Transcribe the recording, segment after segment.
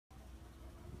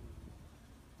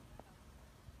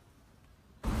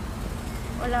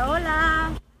Hola,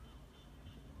 hola.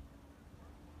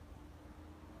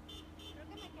 Creo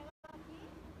que me quedo aquí,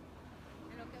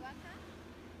 en lo que baja.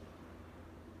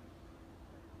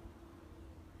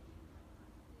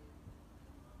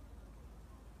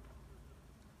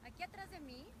 Aquí atrás de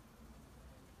mí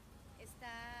está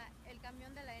el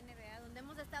camión de la NBA, donde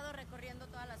hemos estado recorriendo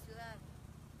toda la ciudad.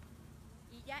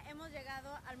 Y ya hemos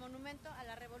llegado al monumento a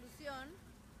la Revolución,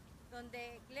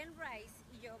 donde Glenn Rice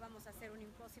y yo vamos a hacer un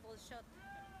impossible shot.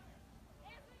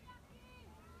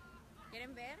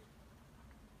 ¿Quieren ver?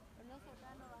 No se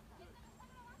va, no baja.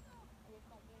 Ahí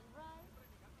está Glenn Rice.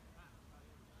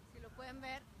 Si lo pueden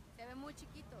ver, se ve muy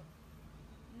chiquito.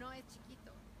 No es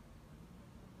chiquito.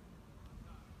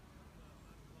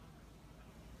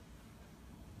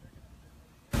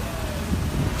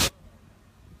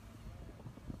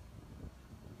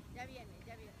 Ya viene,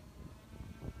 ya viene.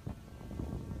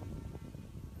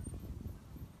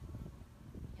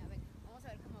 Ya ven, vamos a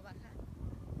ver cómo baja.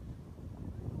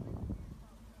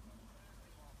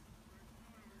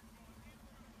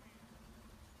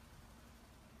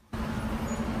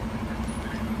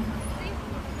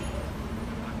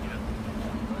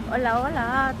 Hola,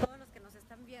 hola a Todos los que nos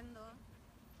están viendo.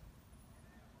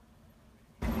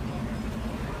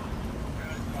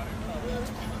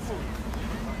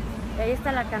 Y ahí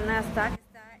está la canasta.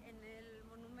 Está en el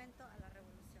monumento a la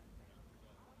Revolución.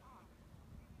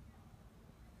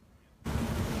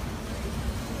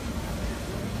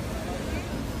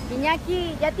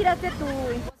 Iñaki, ¿ya tiraste tu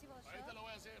imposible shot? Ahorita lo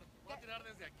voy a hacer. Voy a tirar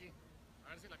desde aquí. A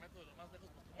ver si la meto de lo más lejos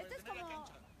posible. Este es De media como,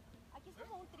 cancha. aquí es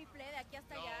como un triple de aquí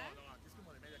hasta allá. No, aquí es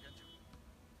como de media cancha.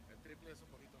 El triple es un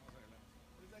poquito más adelante.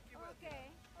 Desde aquí voy a Ok,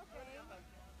 tirar. ok.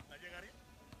 ¿La llegaré?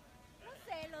 No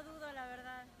sé, lo dudo, la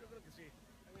verdad. Yo creo que sí.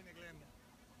 Ahí viene Glenn.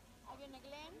 Ahí viene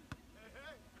Glenn.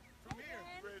 Hey, from here.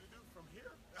 You ready to do from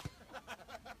here?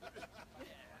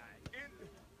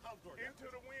 Into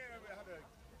the wind.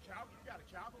 You gotta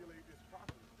calculate this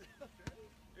properly.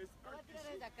 ¿Lo va a tirar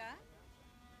desde acá?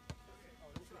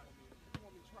 Oh, this is you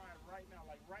want me to try it right now,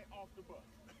 like right off the bus.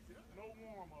 No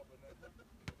warm up or nothing.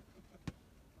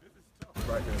 This is tough.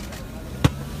 Right there.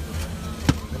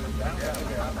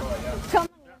 Come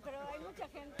on, pero hay mucha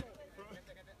gente.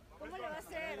 ¿Cómo le va a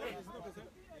hacer?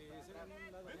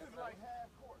 This is like half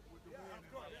court with the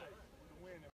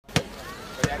wind.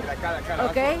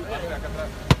 Ok.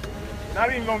 Not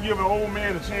even gonna give an old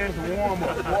man a chance to warm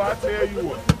up. Boy, I tell you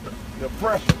what, the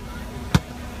pressure.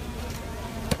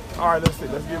 All right, let's see.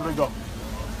 Let's give it a go.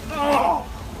 Oh!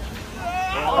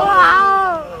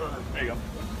 Wow. There you go.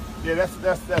 Yeah,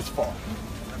 that's far.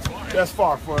 That's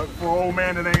far for an old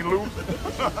man that ain't loose.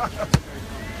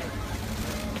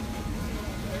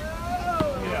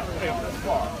 Yeah, that's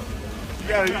far. You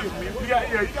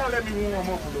gotta let me warm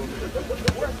up a little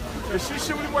bit. Is she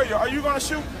shooting? Where are you gonna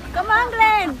shoot? Come on,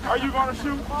 Glenn. Are you gonna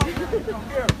shoot?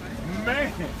 Yeah.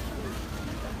 Man.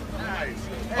 Nice.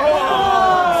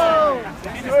 Oh!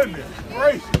 Goodness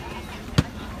gracious.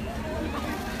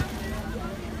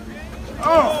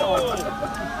 Oh!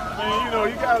 Man, you know,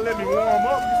 you gotta let me warm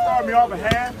up. You start me off at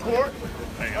half court.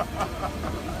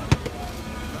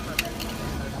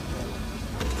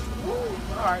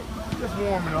 All right, just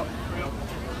warming up.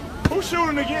 Who's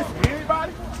shooting against me?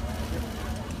 Anybody?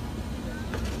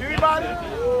 Anybody?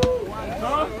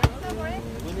 Huh?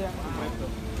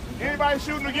 Anybody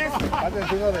shooting against me?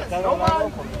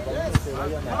 Nobody?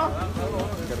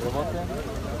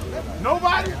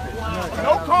 Nobody?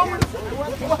 No comers?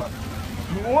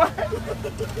 What?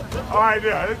 All right,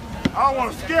 there. I don't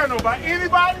want to scare nobody.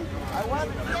 Anybody?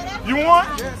 You want?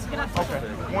 Okay,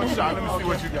 one shot. Let me see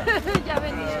what you got. Ya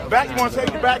venía. Back, you want to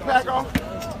take your backpack off?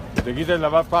 Te quitas la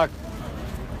backpack.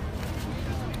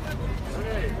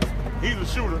 He's a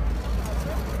shooter.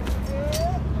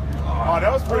 Oh,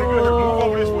 that was pretty good. Move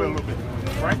over this way a little bit.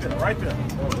 Right there, right there.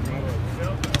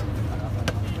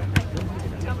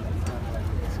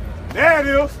 There it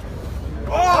is.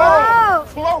 Oh,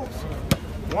 close.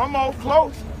 One more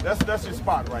close. That's your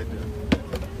spot right there.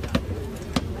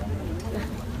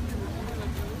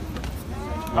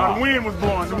 The wind was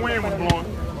blowing. The wind was blowing.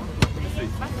 Let me see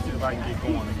if I can get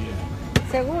going again.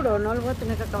 Seguro, no lo voy a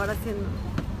tener que acabar haciendo.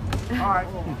 All right,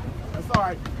 that's all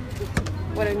right.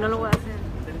 Bueno, y no lo voy a hacer.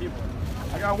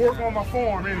 I gotta work on my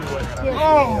form anyway. Yes.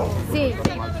 Oh! Sí.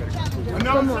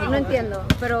 Another ¿Cómo? shot? No entiendo.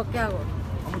 Pero ¿qué hago?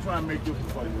 I'm gonna try and make this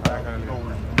for you. I gotta go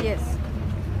in. Yes.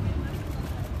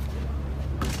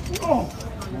 Oh!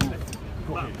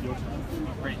 Go ahead, your turn.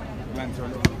 Great. Glenn,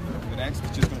 turn. The next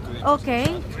is just going to do the Okay.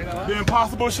 The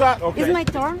impossible shot? Okay. It's my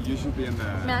turn. You should be in ¿Me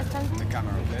das chance? the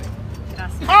camera, okay?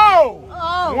 Oh!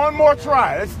 Oh. One more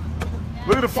try.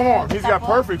 Look at the form. He's got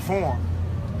perfect form.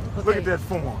 Look at that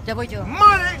form. Ya voy yo.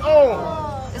 Money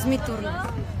on. Es mi turno.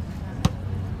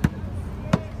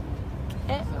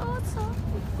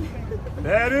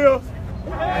 There it is.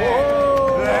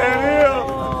 There it is.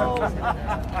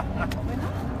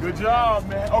 Good job,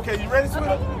 man. Okay, you ready, sweetie?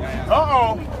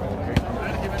 Uh-oh.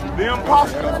 The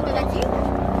impossible.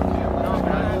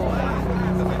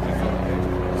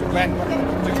 Glenn,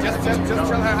 just tell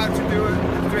her how to do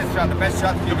the twist shot, the best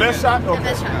shot. The best shot? Okay. The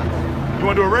best shot. You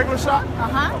want to do a regular shot?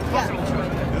 Ajá. Yeah.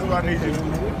 This is what I need you to do.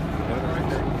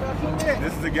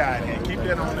 This is the guy in here. Keep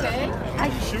that on there.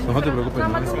 Okay. Shoot. No te preocupes.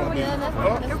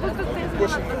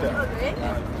 Push him with that.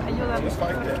 Just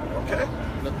like that. Okay?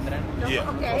 Yeah.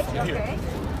 Okay. Here.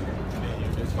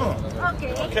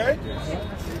 Okay. Okay. Okay?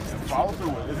 Follow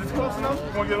through it. Is this close enough? You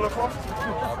want to get a little closer?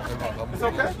 It's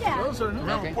okay? Yeah.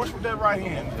 Remember, push with that right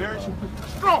hand. Very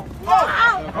strong.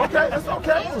 Oh! Okay, that's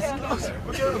okay.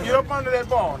 Get up under that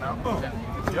ball now.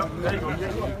 Yep, there you go.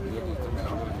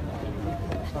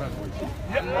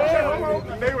 Yep, okay, hold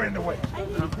on. They were in the way.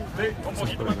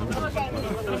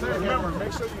 Remember,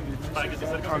 make sure you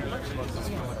under.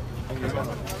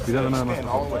 Cuidado nada más. Stand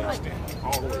all the way.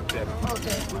 All the way.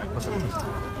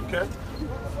 Okay?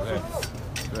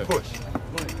 Push.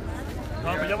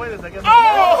 Oh!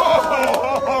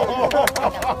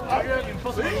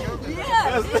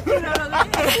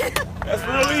 That's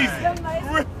real easy.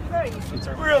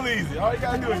 Real easy. All you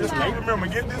gotta do is just remember,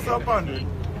 get this up under it,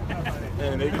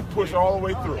 and they just push all the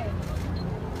way through.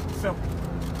 Simple.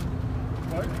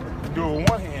 Do it with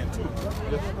one hand too.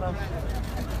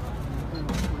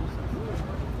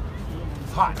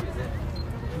 It's hot.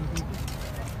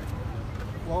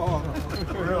 Whoa.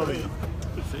 Real easy.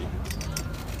 See?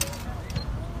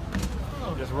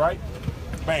 Just right.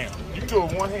 Bam. You can do it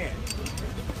with one hand.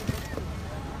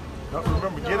 No,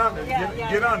 remember, get under it.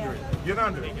 Get under it. Get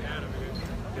under it.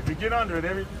 If you get under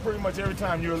it, pretty much every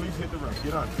time you at least hit the rim.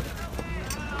 Get under it.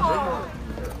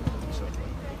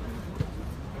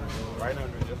 Right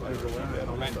under it, just like that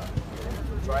on that side.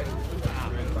 Right.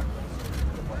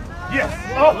 Yes.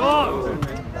 Oh.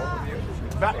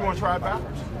 Back. You want to try it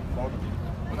backwards?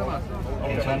 We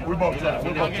both try.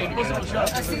 We both try.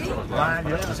 Line,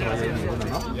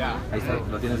 Ya. Ahí está,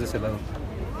 lo tienes de ese lado.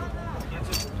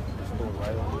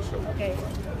 Okay.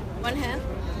 One hand.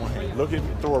 One hand. Look at me.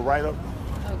 Throw it right up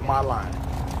my line.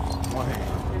 One hand.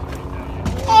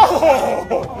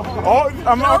 Oh!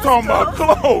 I'm not talking about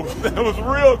close. That was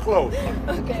real close.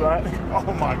 Okay. Right?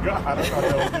 Oh my God. I thought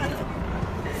that was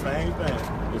the same thing.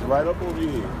 It's right up over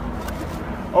your head.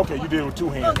 Okay, you did it with two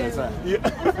hands this time. Yeah.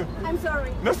 I'm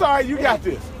sorry. That's all right. You got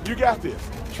this. You got this.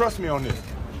 Trust me on this.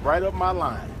 Right up my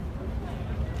line.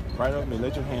 Right up me.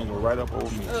 Let your hand go right up over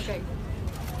me. Okay.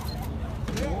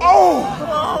 Oh!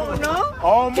 Oh, no?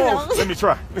 Almost. Close. Let me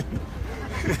try.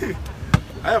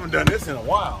 I haven't done this in a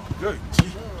while. Good.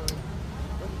 Gee.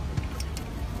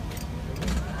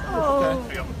 Oh.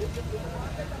 Okay.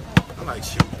 I like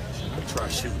shooting. Let me try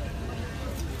shooting.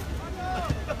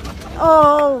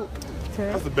 Oh.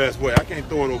 That's the best way. I can't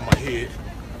throw it over my head.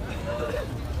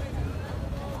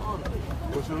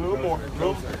 Push it a little more.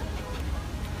 Closer.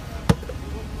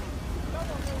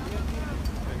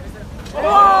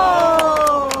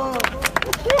 Oh.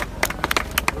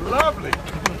 Lovely.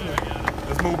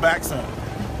 Let's move back some.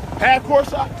 Half court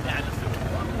shot?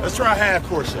 Let's try a half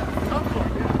court shot.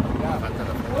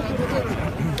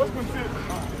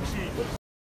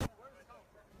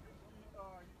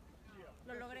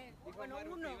 Lo logré. Bueno,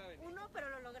 uno, pero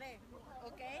lo logré.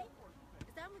 ¿Ok?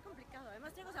 Estaba muy complicado.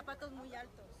 Además tengo zapatos muy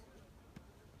altos.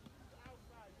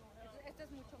 Esto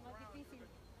es mucho más difícil.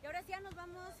 Y ahora sí ya nos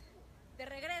vamos de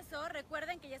regreso.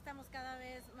 Recuerden que ya estamos cada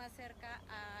vez más cerca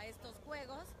a estos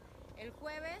juegos. El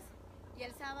jueves y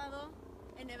el sábado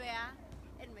NBA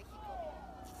en México.